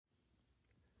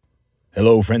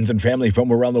Hello, friends and family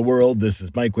from around the world. This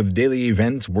is Mike with Daily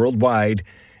Events Worldwide,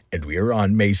 and we are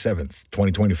on May 7th,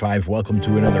 2025. Welcome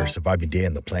to another surviving day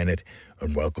on the planet,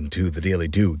 and welcome to the Daily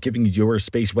Do, giving you your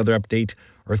space weather update,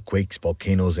 earthquakes,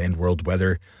 volcanoes, and world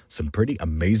weather. Some pretty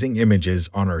amazing images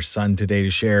on our sun today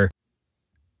to share,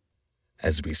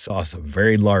 as we saw some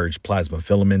very large plasma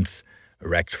filaments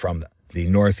erect from the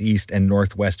northeast and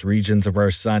northwest regions of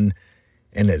our sun,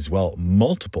 and as well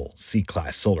multiple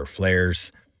C-class solar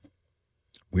flares.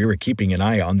 We were keeping an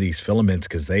eye on these filaments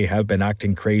because they have been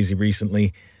acting crazy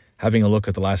recently. Having a look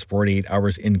at the last 48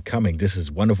 hours incoming, this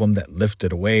is one of them that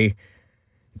lifted away,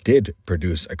 did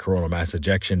produce a coronal mass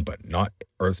ejection, but not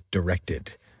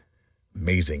Earth-directed.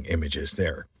 Amazing images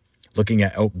there. Looking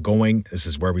at outgoing, this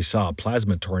is where we saw a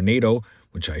plasma tornado,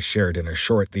 which I shared in a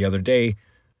short the other day.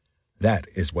 That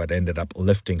is what ended up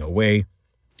lifting away.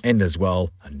 And as well,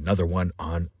 another one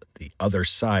on the other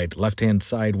side, left-hand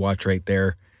side, watch right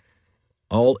there.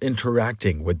 All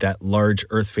interacting with that large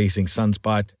Earth-facing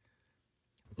sunspot.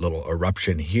 Little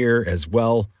eruption here as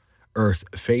well,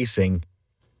 Earth-facing.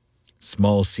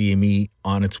 Small CME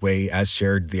on its way, as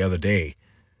shared the other day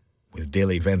with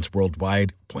Daily Events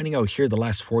Worldwide, pointing out here the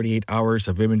last 48 hours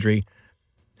of imagery,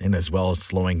 and as well as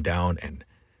slowing down and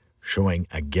showing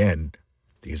again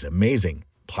these amazing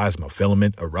plasma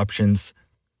filament eruptions.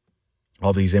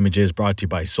 All these images brought to you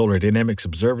by Solar Dynamics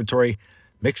Observatory,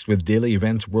 mixed with Daily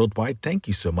Events Worldwide. Thank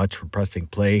you so much for pressing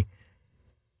play.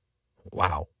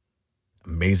 Wow.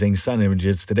 Amazing sun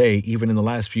images today. Even in the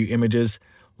last few images,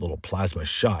 a little plasma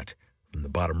shot from the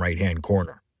bottom right-hand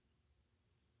corner.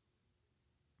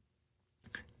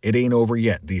 It ain't over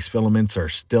yet. These filaments are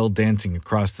still dancing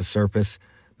across the surface.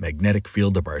 Magnetic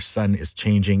field of our sun is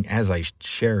changing, as I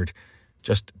shared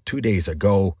just 2 days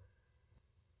ago.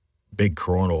 Big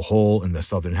coronal hole in the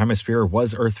southern hemisphere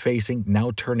was Earth-facing, now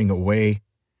turning away.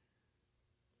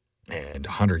 And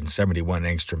 171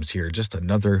 angstroms here, just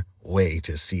another way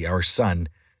to see our sun.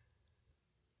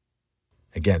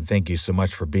 Again, thank you so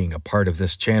much for being a part of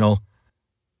this channel.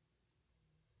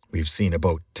 We've seen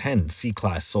about 10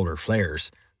 C-class solar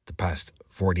flares the past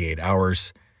 48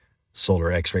 hours.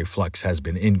 Solar X-ray flux has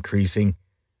been increasing.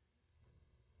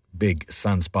 Big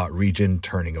sunspot region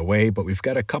turning away, but we've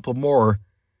got a couple more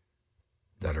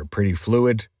that are pretty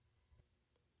fluid,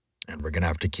 and we're going to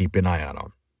have to keep an eye on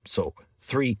them. So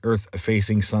 3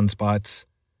 Earth-facing sunspots.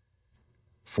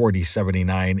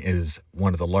 4079 is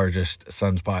one of the largest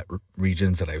sunspot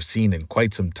regions that I've seen in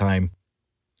quite some time.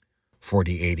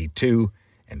 4082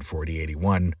 and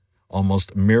 4081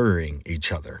 almost mirroring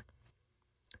each other.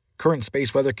 Current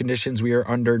space weather conditions, we are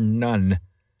under none.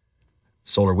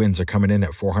 Solar winds are coming in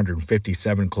at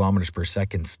 457 kilometers per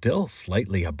second, still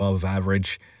slightly above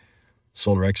average.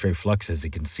 Solar X-ray flux, as you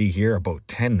can see here, about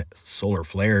 10 solar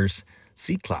flares,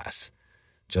 C-class,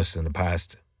 just in the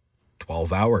past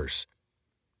 12 hours.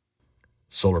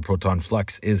 Solar proton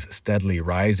flux is steadily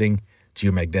rising.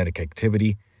 Geomagnetic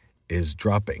activity is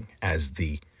dropping as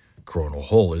the coronal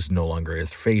hole is no longer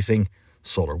Earth-facing.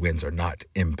 Solar winds are not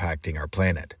impacting our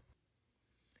planet.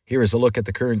 Here is a look at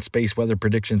the current Space Weather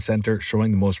Prediction Center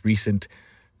showing the most recent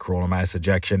coronal mass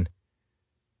ejection.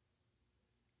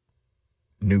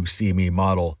 New CME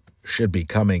model should be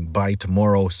coming by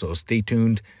tomorrow, so stay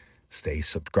tuned, stay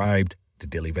subscribed to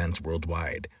Daily Events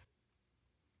Worldwide.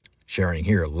 Sharing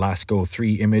here LASCO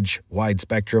 3 image wide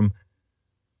spectrum,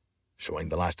 showing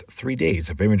the last 3 days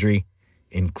of imagery,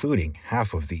 including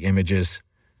half of the images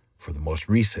for the most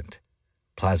recent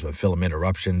plasma filament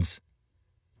eruptions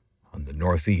on the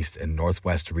northeast and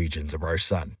northwest regions of our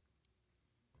sun.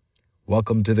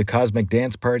 Welcome to the cosmic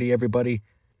dance party, everybody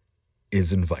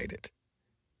is invited.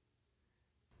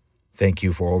 Thank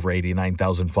you for over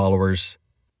 89,000 followers.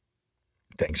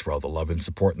 Thanks for all the love and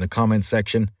support in the comments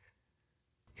section.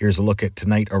 Here's a look at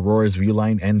tonight Aurora's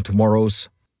viewline and tomorrow's.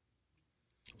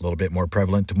 A little bit more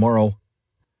prevalent tomorrow.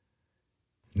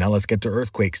 Now let's get to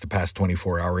earthquakes the past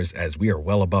 24 hours, as we are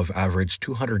well above average,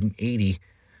 280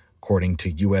 according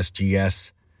to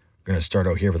USGS. We're going to start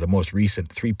out here with the most recent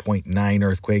 3.9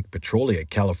 earthquake, Petrolia,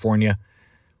 California.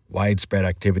 Widespread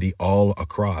activity all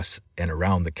across and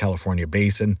around the California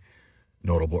basin.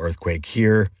 Notable earthquake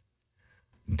here.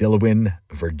 Dillwyn,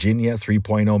 Virginia,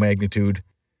 3.0 magnitude.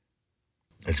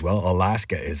 As well,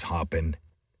 Alaska is hopping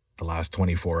the last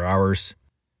 24 hours.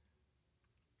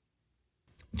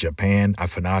 Japan,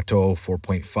 Afanato,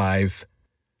 4.5.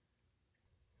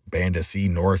 Banda Sea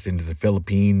north into the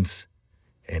Philippines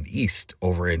and east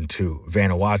over into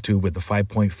Vanuatu with the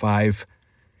 5.5.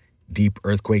 Deep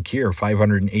earthquake here,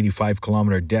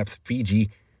 585-kilometer depth, Fiji,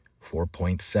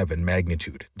 4.7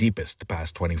 magnitude, deepest the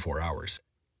past 24 hours.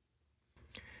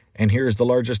 And here's the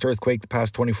largest earthquake the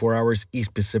past 24 hours,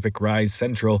 East Pacific Rise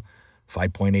Central,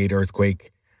 5.8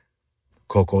 earthquake.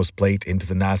 Cocos Plate into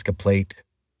the Nazca Plate,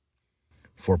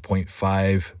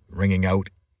 4.5 ringing out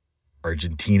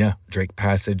Argentina, Drake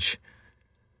Passage,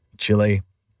 Chile,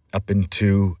 up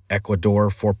into Ecuador,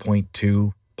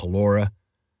 4.2, Palora.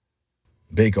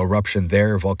 Big eruption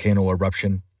there, volcano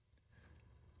eruption.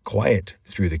 Quiet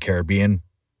through the Caribbean.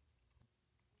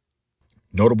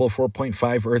 Notable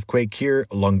 4.5 earthquake here,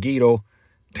 Longido,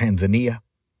 Tanzania.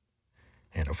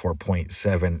 And a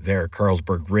 4.7 there,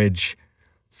 Carlsberg Ridge,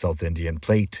 South Indian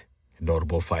Plate.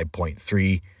 Notable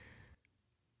 5.3,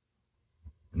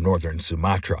 Northern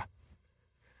Sumatra.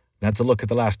 That's a look at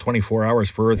the last 24 hours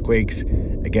for earthquakes.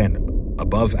 Again,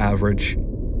 above average,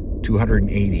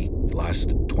 280 the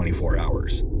last 24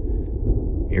 hours.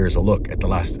 Here's a look at the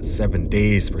last 7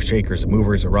 days for shakers and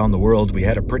movers around the world. We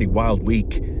had a pretty wild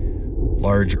week.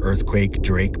 Large earthquake,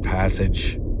 Drake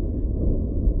Passage.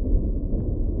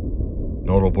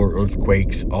 Notable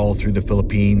earthquakes all through the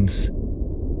Philippines.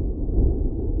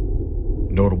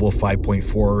 Notable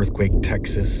 5.4 earthquake,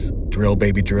 Texas. Drill,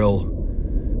 baby, drill.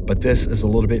 But this is a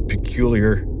little bit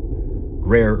peculiar.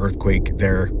 Rare earthquake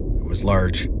there. It was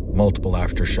large. Multiple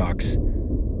aftershocks.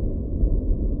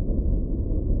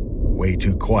 Way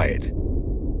too quiet.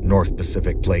 North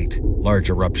Pacific Plate. Large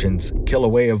eruptions.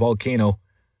 Kilauea volcano.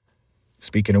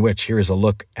 Speaking of which, here's a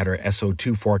look at our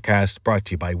SO2 forecast brought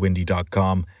to you by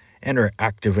windy.com and our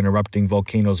active and erupting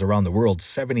volcanoes around the world.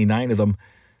 79 of them.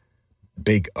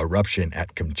 Big eruption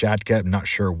at Kamchatka. I'm not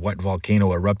sure what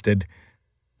volcano erupted,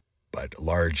 but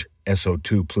large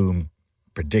SO2 plume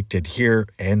predicted here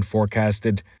and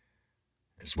forecasted.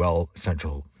 As well,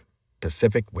 Central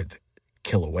Pacific with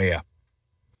Kilauea.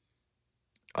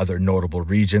 Other notable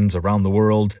regions around the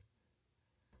world.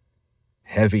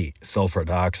 Heavy sulfur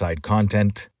dioxide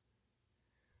content.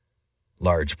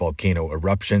 Large volcano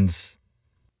eruptions.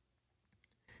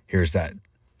 Here's that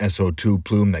SO2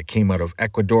 plume that came out of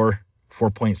Ecuador.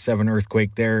 4.7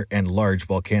 earthquake there and large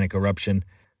volcanic eruption.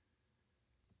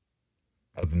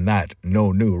 Other than that,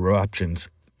 no new eruptions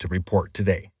to report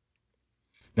today.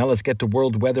 Now let's get to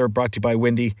world weather brought to you by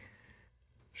Windy.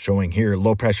 Showing here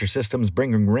low pressure systems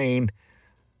bringing rain.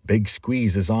 Big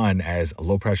squeeze is on as a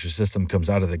low pressure system comes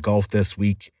out of the Gulf this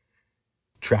week.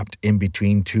 Trapped in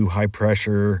between two high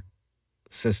pressure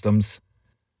systems.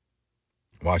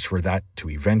 Watch for that to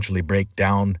eventually break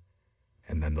down.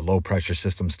 And then the low pressure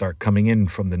systems start coming in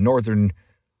from the northern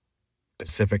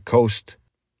Pacific coast.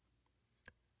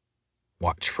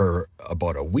 Watch for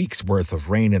about a week's worth of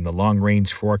rain in the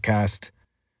long-range forecast.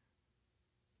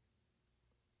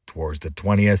 Towards the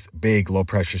 20th, big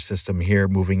low-pressure system here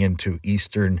moving into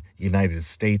eastern United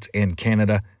States and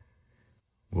Canada.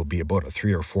 Will be about a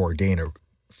 3 or 4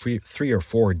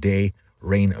 day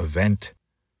rain event.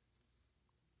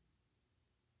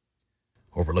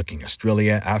 Overlooking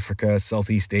Australia, Africa,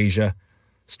 Southeast Asia.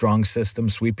 Strong system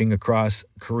sweeping across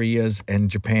Korea's and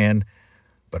Japan.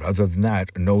 But other than that,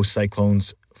 no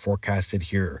cyclones forecasted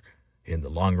here in the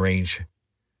long range,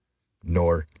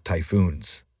 nor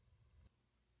typhoons.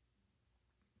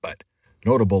 But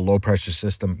notable low-pressure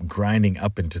system grinding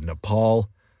up into Nepal.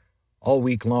 All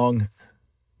week long,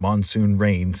 monsoon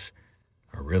rains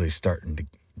are really starting to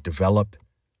develop.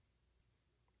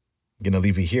 Going to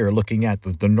leave you here looking at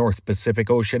the North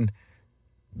Pacific Ocean.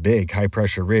 Big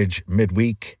high-pressure ridge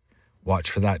midweek.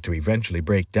 Watch for that to eventually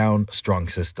break down. Strong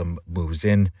system moves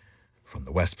in from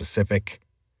the West Pacific.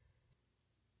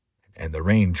 And the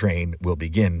rain train will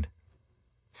begin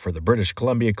for the British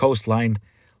Columbia coastline.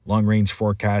 Long-range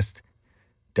forecast,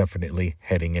 definitely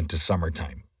heading into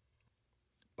summertime.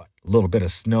 But a little bit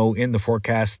of snow in the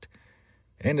forecast.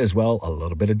 And as well, a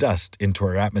little bit of dust into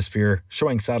our atmosphere,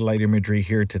 showing satellite imagery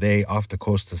here today off the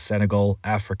coast of Senegal,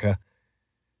 Africa.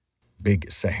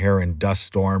 Big Saharan dust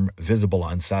storm visible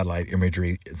on satellite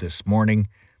imagery this morning.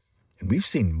 And we've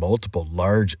seen multiple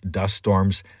large dust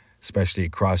storms, especially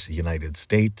across the United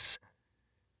States.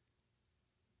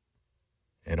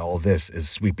 And all this is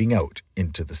sweeping out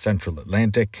into the central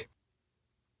Atlantic.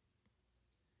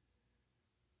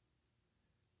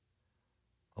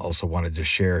 Also wanted to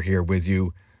share here with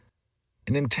you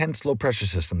an intense low-pressure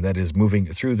system that is moving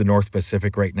through the North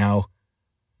Pacific right now.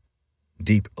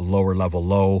 Deep lower level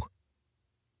low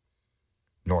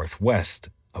northwest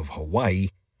of Hawaii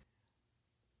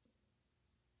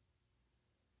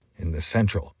in the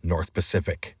central North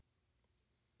Pacific.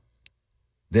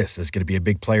 This is going to be a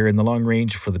big player in the long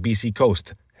range for the BC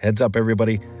coast. Heads up,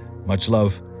 everybody. Much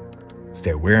love.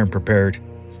 Stay aware and prepared.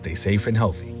 Stay safe and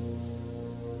healthy.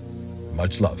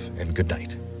 Much love and good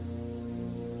night.